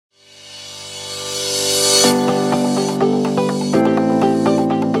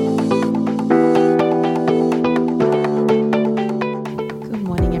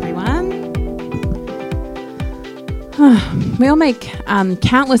all make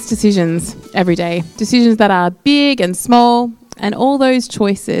countless decisions every day, decisions that are big and small, and all those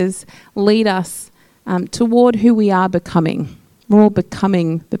choices lead us toward who we are becoming. We're all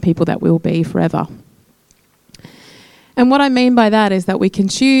becoming the people that we'll be forever. And what I mean by that is that we can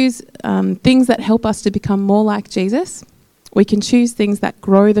choose things that help us to become more like Jesus. We can choose things that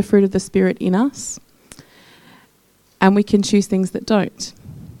grow the fruit of the Spirit in us. And we can choose things that don't.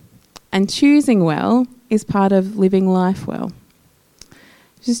 And choosing well is part of living life well.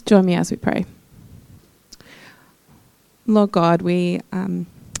 Just join me as we pray. Lord God, we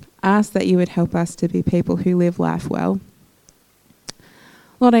ask that you would help us to be people who live life well.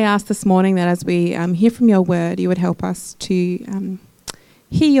 Lord, I ask this morning that as we hear from your word, you would help us to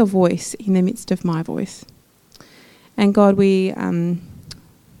hear your voice in the midst of my voice. And God, we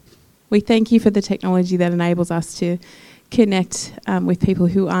thank you for the technology that enables us to connect with people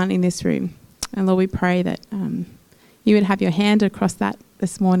who aren't in this room. And Lord, we pray that you would have your hand across that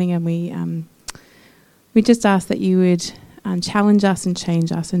this morning, and we just ask that you would challenge us and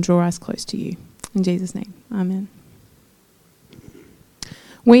change us and draw us close to you. In Jesus' name, amen.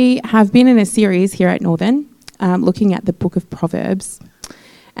 We have been in a series here at Northern looking at the book of Proverbs.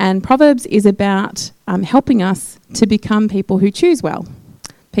 And Proverbs is about helping us to become people who choose well,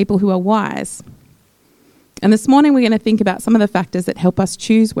 people who are wise. And this morning we're going to think about some of the factors that help us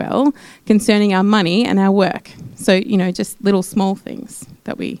choose well concerning our money and our work. So, just little small things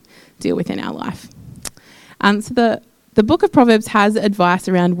that we deal with in our life. So the book of Proverbs has advice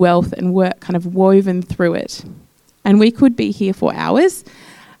around wealth and work kind of woven through it. And we could be here for hours,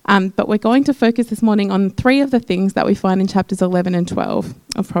 but we're going to focus this morning on 3 of the things that we find in chapters 11 and 12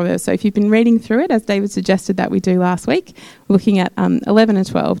 of Proverbs. So if you've been reading through it, as David suggested that we do last week, we're looking at 11 and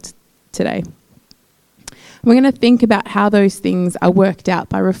 12 today. We're going to think about how those things are worked out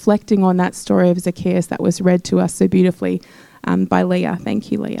by reflecting on that story of Zacchaeus that was read to us so beautifully by Leah.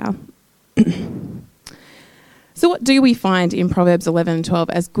 Thank you, Leah. So what do we find in Proverbs 11 and 12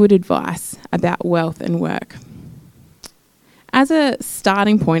 as good advice about wealth and work? As a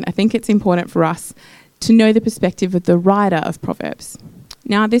starting point, I think it's important for us to know the perspective of the writer of Proverbs.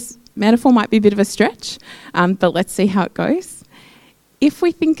 Now, this metaphor might be a bit of a stretch, but let's see how it goes. If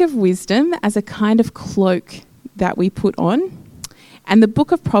we think of wisdom as a kind of cloak that we put on, and the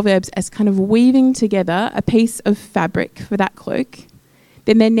book of Proverbs as kind of weaving together a piece of fabric for that cloak,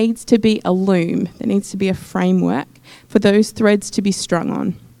 then there needs to be a loom, there needs to be a framework for those threads to be strung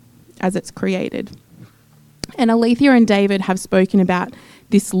on as it's created. And Alethea and David have spoken about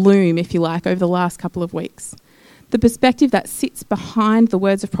this loom, if you like, over the last couple of weeks. The perspective that sits behind the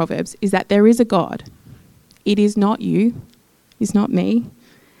words of Proverbs is that there is a God. It is not you. Is not me.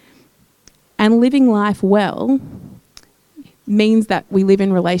 And living life well means that we live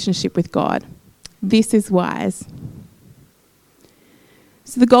in relationship with God. This is wise.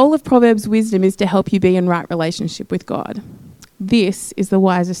 So the goal of Proverbs wisdom is to help you be in right relationship with God. This is the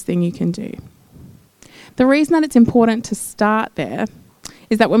wisest thing you can do. The reason that it's important to start there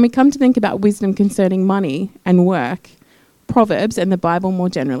is that when we come to think about wisdom concerning money and work, Proverbs and the Bible more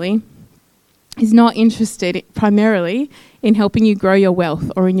generally is not interested primarily in helping you grow your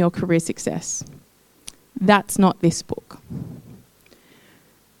wealth or in your career success. That's not this book.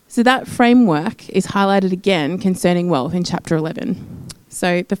 So that framework is highlighted again concerning wealth in chapter 11.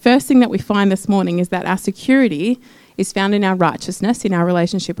 So the first thing that we find this morning is that our security is found in our righteousness, in our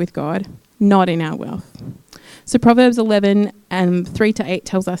relationship with God, not in our wealth. So Proverbs 11 and 3-8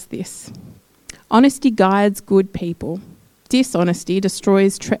 tells us this. Honesty guides good people. Dishonesty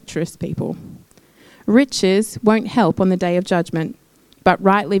destroys treacherous people. Riches won't help on the day of judgment, but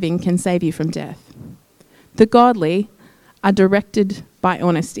right living can save you from death. The godly are directed by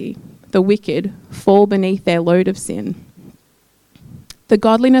honesty. The wicked fall beneath their load of sin. The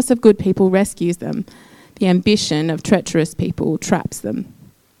godliness of good people rescues them. The ambition of treacherous people traps them.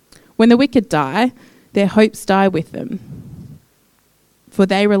 When the wicked die, their hopes die with them, for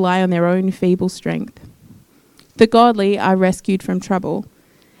they rely on their own feeble strength. The godly are rescued from trouble,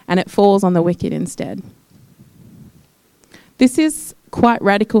 and it falls on the wicked instead. This is quite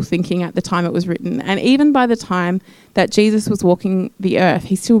radical thinking at the time it was written, and even by the time that Jesus was walking the earth,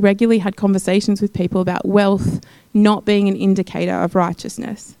 he still regularly had conversations with people about wealth not being an indicator of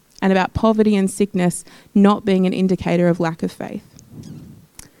righteousness, and about poverty and sickness not being an indicator of lack of faith.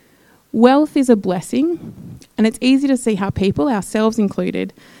 Wealth is a blessing, and it's easy to see how people, ourselves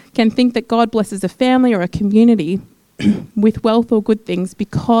included, can think that God blesses a family or a community with wealth or good things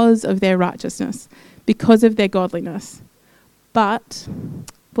because of their righteousness, because of their godliness. But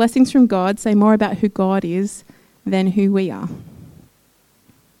blessings from God say more about who God is than who we are.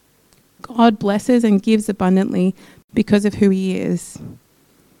 God blesses and gives abundantly because of who he is.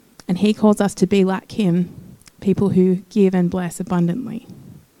 And he calls us to be like him, people who give and bless abundantly.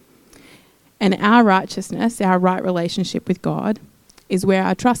 And our righteousness, our right relationship with God, is where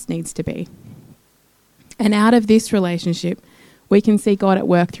our trust needs to be. And out of this relationship, we can see God at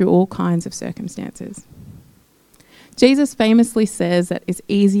work through all kinds of circumstances. Jesus famously says that it's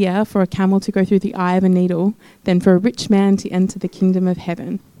easier for a camel to go through the eye of a needle than for a rich man to enter the kingdom of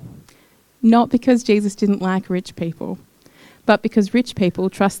heaven. Not because Jesus didn't like rich people, but because rich people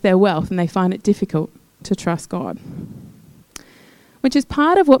trust their wealth and they find it difficult to trust God. Which is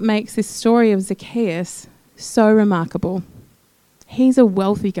part of what makes this story of Zacchaeus so remarkable. He's a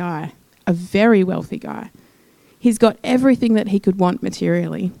wealthy guy, a very wealthy guy. He's got everything that he could want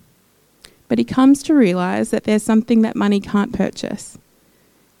materially. But he comes to realise that there's something that money can't purchase.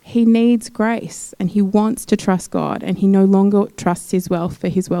 He needs grace and he wants to trust God, and he no longer trusts his wealth for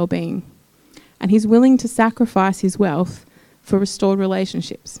his well-being. And he's willing to sacrifice his wealth for restored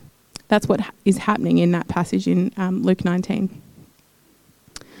relationships. That's what is happening in that passage in Luke 19.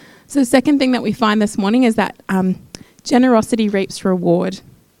 So the second thing that we find this morning is that generosity reaps reward,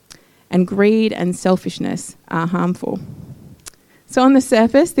 and greed and selfishness are harmful. So on the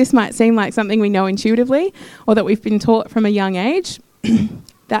surface, this might seem like something we know intuitively, or that we've been taught from a young age,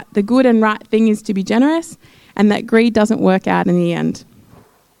 that the good and right thing is to be generous, and that greed doesn't work out in the end.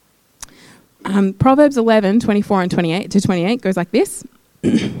 Proverbs 11:24 and 28 goes like this.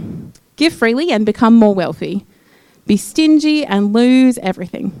 Give freely and become more wealthy. Be stingy and lose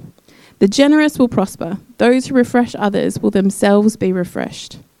everything. The generous will prosper. Those who refresh others will themselves be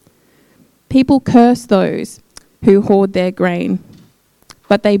refreshed. People curse those who hoard their grain,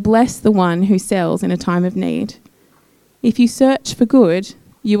 but they bless the one who sells in a time of need. If you search for good,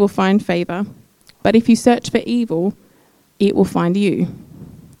 you will find favour, but if you search for evil, it will find you.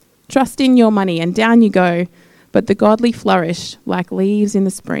 Trust in your money and down you go, but the godly flourish like leaves in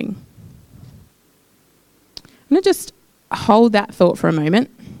the spring. I'm going to just hold that thought for a moment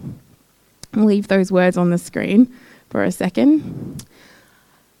and leave those words on the screen for a second.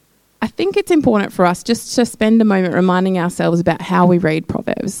 I think it's important for us just to spend a moment reminding ourselves about how we read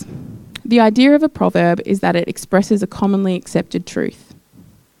Proverbs. The idea of a proverb is that it expresses a commonly accepted truth.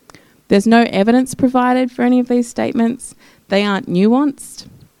 There's no evidence provided for any of these statements. They aren't nuanced.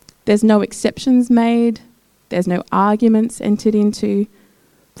 There's no exceptions made. There's no arguments entered into.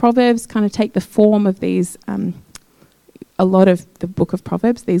 Proverbs kind of take the form of these, a lot of the book of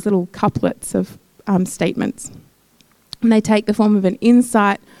Proverbs, these little couplets of statements. And they take the form of an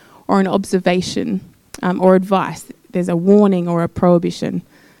insight or an observation or advice. There's a warning or a prohibition,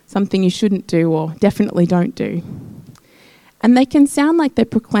 something you shouldn't do or definitely don't do. And they can sound like they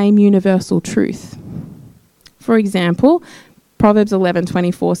proclaim universal truth. For example, Proverbs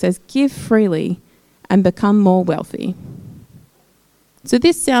 11:24 says, give freely and become more wealthy. So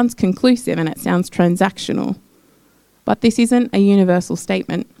this sounds conclusive and it sounds transactional, but this isn't a universal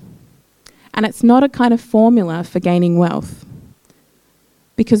statement. And it's not a kind of formula for gaining wealth,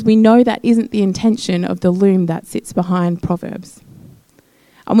 because we know that isn't the intention of the loom that sits behind Proverbs.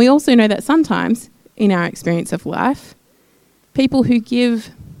 And we also know that sometimes, in our experience of life, people who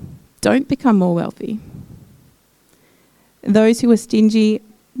give don't become more wealthy. Those who are stingy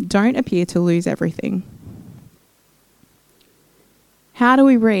don't appear to lose everything. How do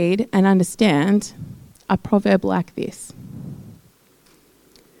we read and understand a proverb like this?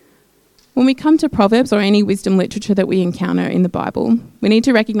 When we come to Proverbs or any wisdom literature that we encounter in the Bible, we need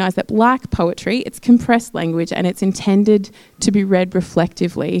to recognise that like poetry, it's compressed language and it's intended to be read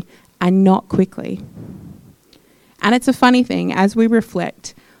reflectively and not quickly. And it's a funny thing, as we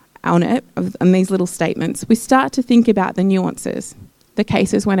reflect on it, on these little statements, we start to think about the nuances, the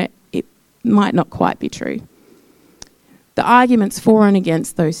cases when it might not quite be true, the arguments for and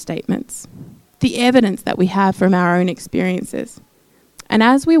against those statements, the evidence that we have from our own experiences. And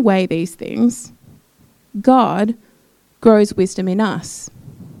as we weigh these things, God grows wisdom in us.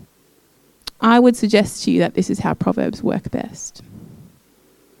 I would suggest to you that this is how Proverbs work best.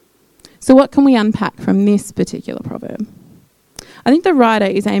 So what can we unpack from this particular proverb? I think the writer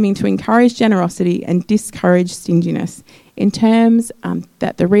is aiming to encourage generosity and discourage stinginess in terms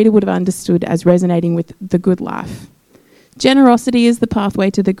that the reader would have understood as resonating with the good life. Generosity is the pathway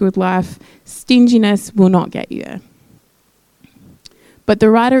to the good life. Stinginess will not get you there. But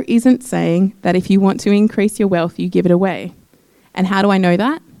the writer isn't saying that if you want to increase your wealth, you give it away. And how do I know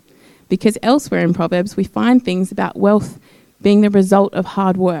that? Because elsewhere in Proverbs, we find things about wealth being the result of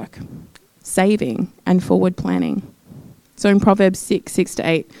hard work, saving, and forward planning. So in Proverbs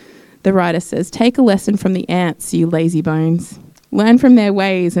 6:6-8, the writer says, take a lesson from the ants, you lazy bones. Learn from their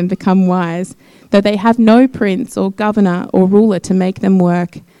ways and become wise. Though they have no prince or governor or ruler to make them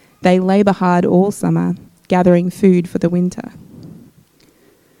work, they labour hard all summer, gathering food for the winter.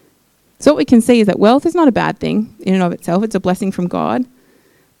 So what we can see is that wealth is not a bad thing in and of itself. It's a blessing from God,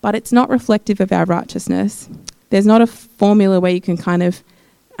 but it's not reflective of our righteousness. There's not a formula where you can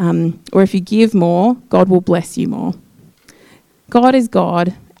or if you give more, God will bless you more. God is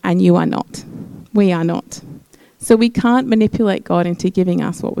God and you are not. We are not. So we can't manipulate God into giving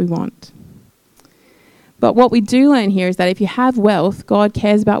us what we want. But what we do learn here is that if you have wealth, God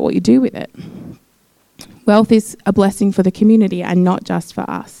cares about what you do with it. Wealth is a blessing for the community and not just for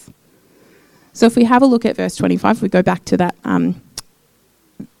us. So if we have a look at verse 25, if we go back to that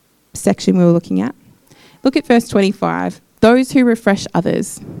section we were looking at. Look at verse 25. Those who refresh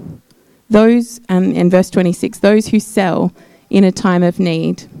others. Those, in verse 26, those who sell in a time of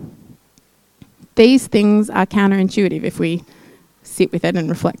need. These things are counterintuitive if we sit with it and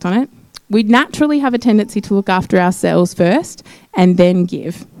reflect on it. We naturally have a tendency to look after ourselves first and then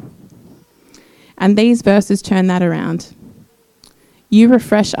give. And these verses turn that around. You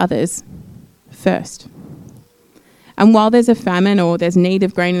refresh others first. And while there's a famine or there's need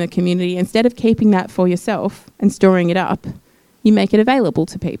of grain in the community, instead of keeping that for yourself and storing it up, you make it available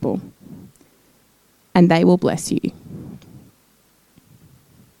to people. And they will bless you.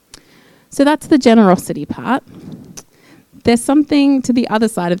 So that's the generosity part. There's something to the other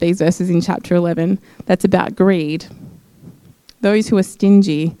side of these verses in chapter 11 that's about greed. Those who are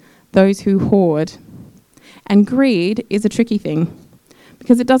stingy, those who hoard. And greed is a tricky thing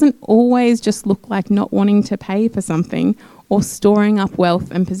because it doesn't always just look like not wanting to pay for something or storing up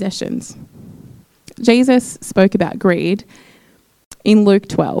wealth and possessions. Jesus spoke about greed in Luke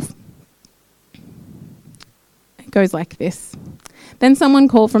 12. It goes like this. Then someone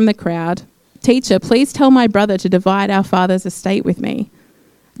called from the crowd, "Teacher, please tell my brother to divide our father's estate with me."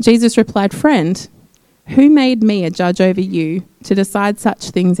 Jesus replied, "Friend, who made me a judge over you to decide such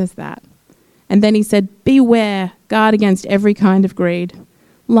things as that?" And then he said, "Beware, guard against every kind of greed.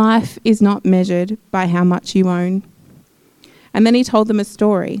 Life is not measured by how much you own." And then he told them a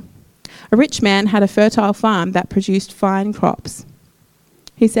story. A rich man had a fertile farm that produced fine crops.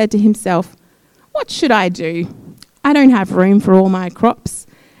 He said to himself, "What should I do? I don't have room for all my crops."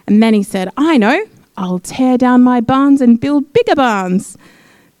 And then he said, "I know, I'll tear down my barns and build bigger barns.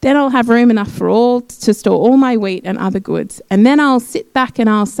 Then I'll have room enough for all to store all my wheat and other goods. And then I'll sit back and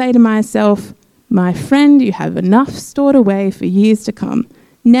I'll say to myself, 'My friend, you have enough stored away for years to come.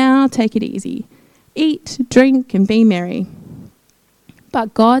 Now take it easy. Eat, drink, and be merry.'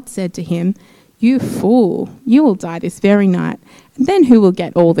 But God said to him, 'You fool, you will die this very night. And then who will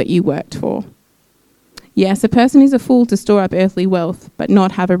get all that you worked for?' Yes, a person is a fool to store up earthly wealth, but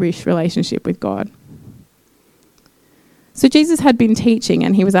not have a rich relationship with God." So Jesus had been teaching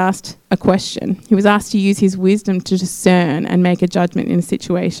and he was asked a question. He was asked to use his wisdom to discern and make a judgment in a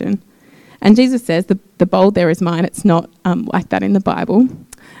situation. And Jesus says, the bold there is mine. It's not like that in the Bible.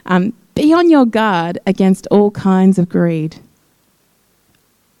 Be on your guard against all kinds of greed.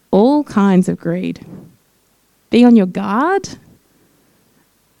 All kinds of greed. Be on your guard?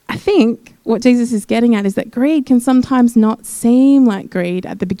 I think what Jesus is getting at is that greed can sometimes not seem like greed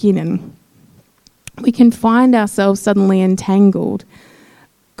at the beginning. We can find ourselves suddenly entangled.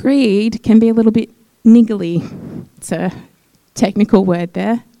 Greed can be a little bit niggly. It's a technical word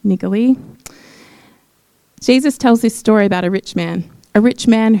there, niggly. Jesus tells this story about a rich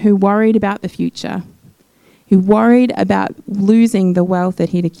man who worried about the future, who worried about losing the wealth that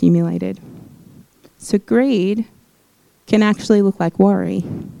he'd accumulated. So greed can actually look like worry.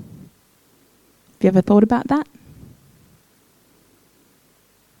 Have you ever thought about that?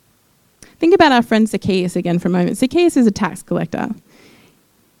 Think about our friend Zacchaeus again for a moment. Zacchaeus is a tax collector.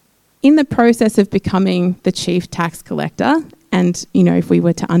 In the process of becoming the chief tax collector, and if we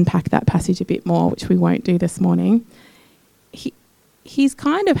were to unpack that passage a bit more, which we won't do this morning, he's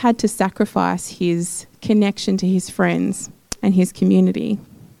kind of had to sacrifice his connection to his friends and his community.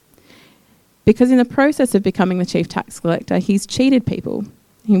 Because in the process of becoming the chief tax collector, he's cheated people.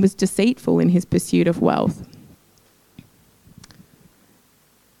 He was deceitful in his pursuit of wealth.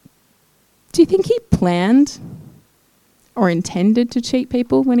 Do you think he planned or intended to cheat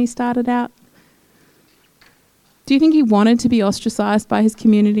people when he started out? Do you think he wanted to be ostracised by his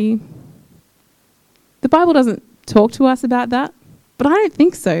community? The Bible doesn't talk to us about that, but I don't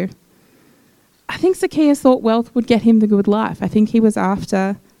think so. I think Zacchaeus thought wealth would get him the good life. I think he was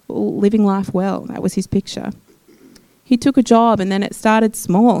after living life well. That was his picture. He took a job and then it started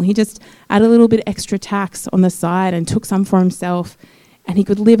small. He just added a little bit extra tax on the side and took some for himself, and he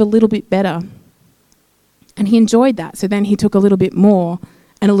could live a little bit better. And he enjoyed that. So then he took a little bit more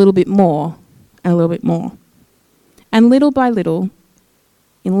and a little bit more and a little bit more. And little by little,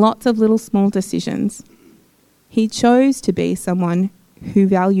 in lots of little small decisions, he chose to be someone who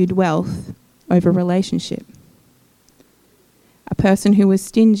valued wealth over relationship. A person who was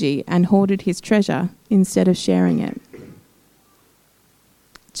stingy and hoarded his treasure instead of sharing it.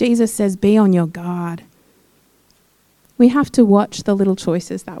 Jesus says, be on your guard. We have to watch the little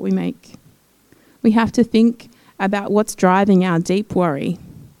choices that we make. We have to think about what's driving our deep worry,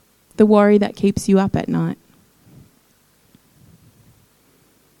 the worry that keeps you up at night.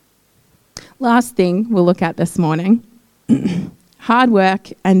 Last thing we'll look at this morning, hard work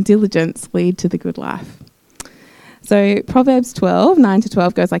and diligence lead to the good life. So Proverbs 12,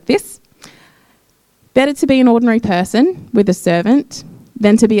 9-12 goes like this. Better to be an ordinary person with a servant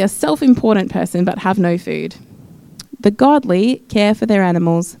than to be a self-important person but have no food. The godly care for their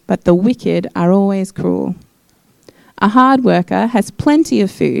animals, but the wicked are always cruel. A hard worker has plenty of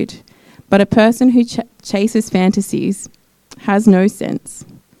food, but a person who chases fantasies has no sense.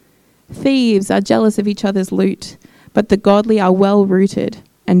 Thieves are jealous of each other's loot, but the godly are well-rooted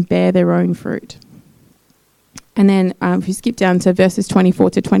and bear their own fruit. And then if you skip down to verses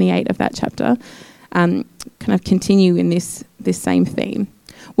 24-28 of that chapter, kind of continue in this same theme.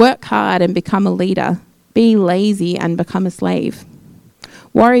 Work hard and become a leader. Be lazy and become a slave.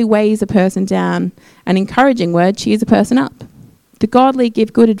 Worry weighs a person down. An encouraging word cheers a person up. The godly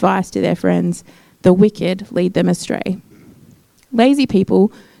give good advice to their friends. The wicked lead them astray. Lazy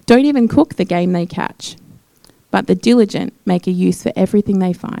people don't even cook the game they catch, but the diligent make a use for everything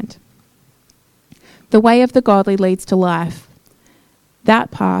they find. The way of the godly leads to life.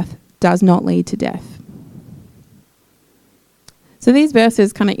 That path does not lead to death. So these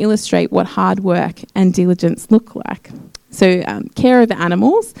verses kind of illustrate what hard work and diligence look like. So care of the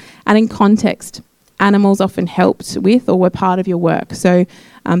animals, and in context, animals often helped with or were part of your work. So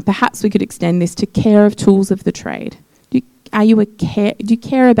perhaps we could extend this to care of tools of the trade. Do you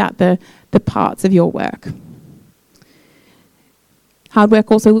care about the parts of your work? Hard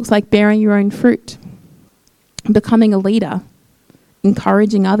work also looks like bearing your own fruit, becoming a leader,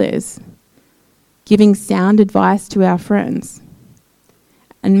 encouraging others, giving sound advice to our friends,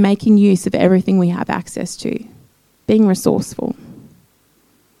 and making use of everything we have access to, being resourceful.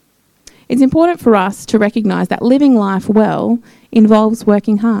 It's important for us to recognise that living life well involves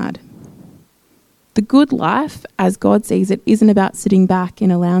working hard. The good life, as God sees it, isn't about sitting back in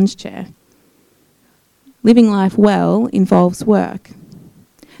a lounge chair. Living life well involves work.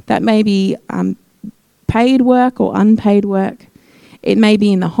 That may be paid work or unpaid work. It may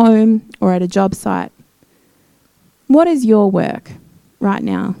be in the home or at a job site. What is your work right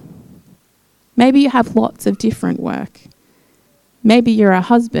now? Maybe you have lots of different work. Maybe you're a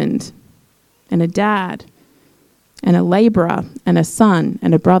husband and a dad and a labourer and a son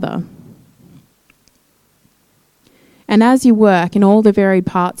and a brother. And as you work in all the varied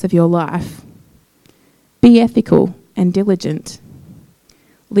parts of your life, be ethical and diligent.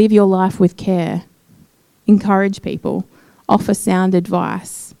 Live your life with care. Encourage people. Offer sound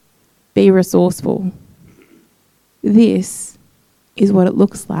advice. Be resourceful. This is what it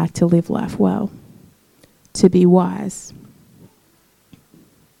looks like to live life well, to be wise.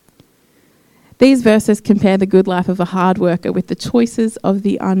 These verses compare the good life of a hard worker with the choices of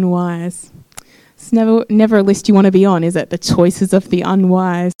the unwise. It's never a list you want to be on, is it? The choices of the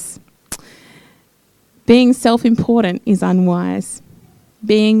unwise. Being self-important is unwise.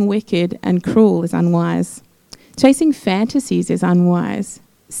 Being wicked and cruel is unwise. Chasing fantasies is unwise.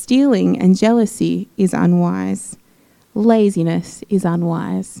 Stealing and jealousy is unwise. Laziness is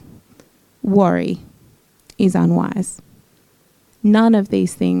unwise. Worry is unwise. None of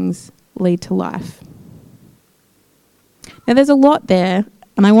these things lead to life. Now there's a lot there,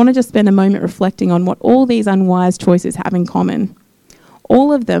 and I want to just spend a moment reflecting on what all these unwise choices have in common.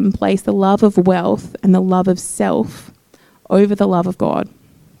 All of them place the love of wealth and the love of self over the love of God.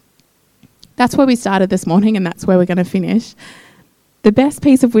 That's where we started this morning, and that's where we're going to finish. The best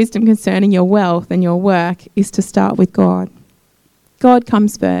piece of wisdom concerning your wealth and your work is to start with God. God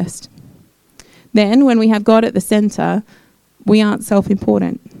comes first. Then, when we have God at the centre, we aren't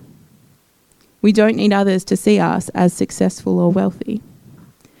self-important. We don't need others to see us as successful or wealthy.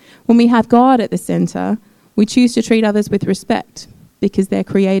 When we have God at the centre, we choose to treat others with respect because they're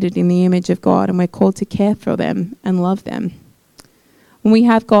created in the image of God and we're called to care for them and love them. When we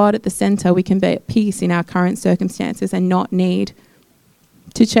have God at the centre, we can be at peace in our current circumstances and not need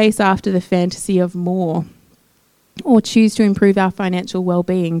to chase after the fantasy of more or choose to improve our financial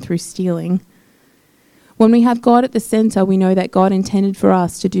well-being through stealing. When we have God at the centre, we know that God intended for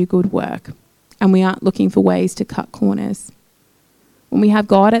us to do good work, and we aren't looking for ways to cut corners. When we have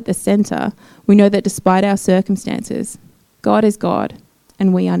God at the centre, we know that despite our circumstances, God is God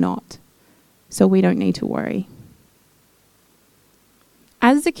and we are not. So we don't need to worry.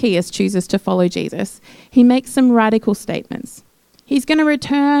 As Zacchaeus chooses to follow Jesus, he makes some radical statements. He's going to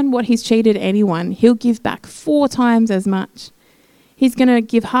return what he's cheated anyone. He'll give back 4 times as much. He's going to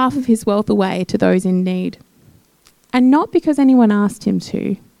give half of his wealth away to those in need. And not because anyone asked him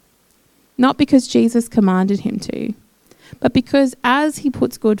to, not because Jesus commanded him to, but because as he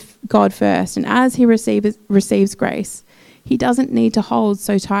puts God first and as he receives grace, he doesn't need to hold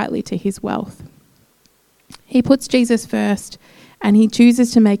so tightly to his wealth. He puts Jesus first and he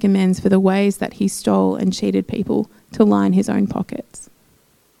chooses to make amends for the ways that he stole and cheated people to line his own pockets.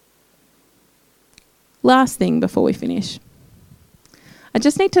 Last thing before we finish. I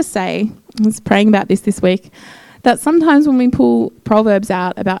just need to say, I was praying about this week, that sometimes when we pull Proverbs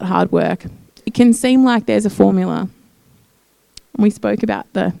out about hard work, it can seem like there's a formula. We spoke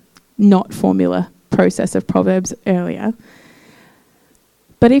about the not formula process of Proverbs earlier.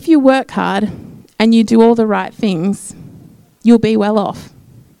 But if you work hard and you do all the right things, you'll be well off.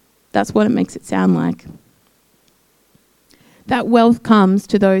 That's what it makes it sound like. That wealth comes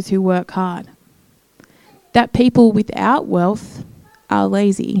to those who work hard. That people without wealth are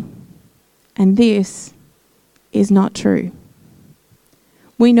lazy. And this is not true.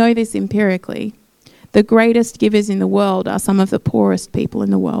 We know this empirically. The greatest givers in the world are some of the poorest people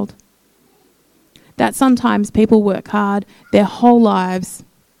in the world. That sometimes people work hard their whole lives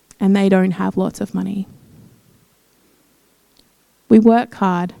and they don't have lots of money. We work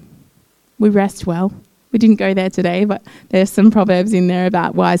hard. We rest well. We didn't go there today, but there's some proverbs in there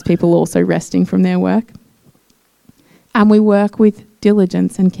about wise people also resting from their work. And we work with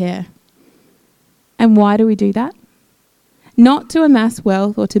diligence and care. And why do we do that? Not to amass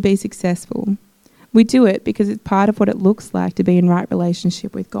wealth or to be successful. We do it because it's part of what it looks like to be in right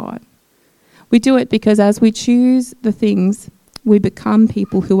relationship with God. We do it because as we choose the things, we become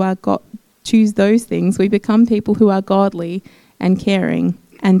people who are choose those things, we become people who are godly and caring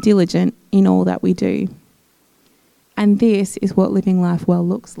and diligent in all that we do. And this is what living life well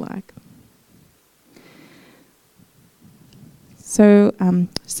looks like. So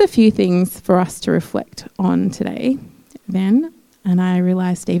just a few things for us to reflect on today then. And I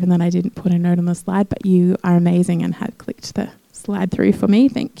realised, Stephen, that I didn't put a note on the slide, but you are amazing and had clicked the slide through for me.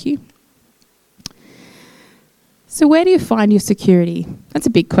 Thank you. So where do you find your security? That's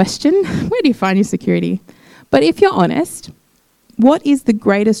a big question. Where do you find your security? But if you're honest, what is the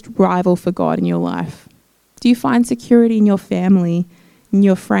greatest rival for God in your life? Do you find security in your family, in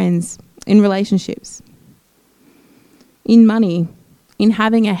your friends, in relationships, in money, in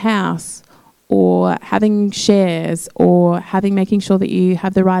having a house, or having shares, or making sure that you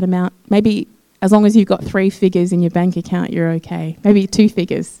have the right amount? Maybe as long as you've got 3 figures in your bank account, you're okay. Maybe 2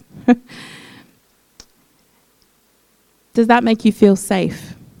 figures. Does that make you feel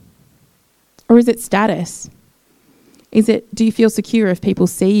safe? Or is it status? Do you feel secure if people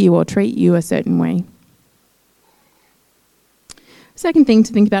see you or treat you a certain way? Second thing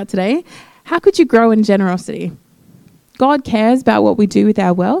to think about today, how could you grow in generosity? God cares about what we do with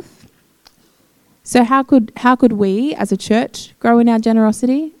our wealth. So how could we as a church grow in our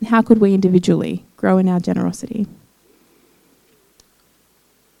generosity? And how could we individually grow in our generosity?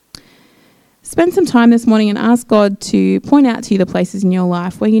 Spend some time this morning and ask God to point out to you the places in your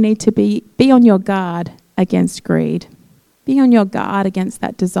life where you need to be on your guard against greed. Be on your guard against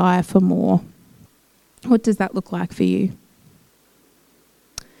that desire for more. What does that look like for you?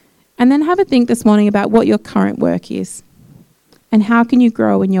 And then have a think this morning about what your current work is and how can you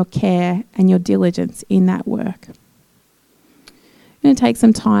grow in your care and your diligence in that work. I'm going to take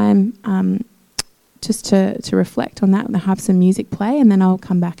some time just to reflect on that and have some music play, and then I'll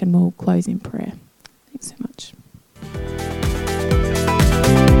come back and we'll close in prayer. Thanks so much.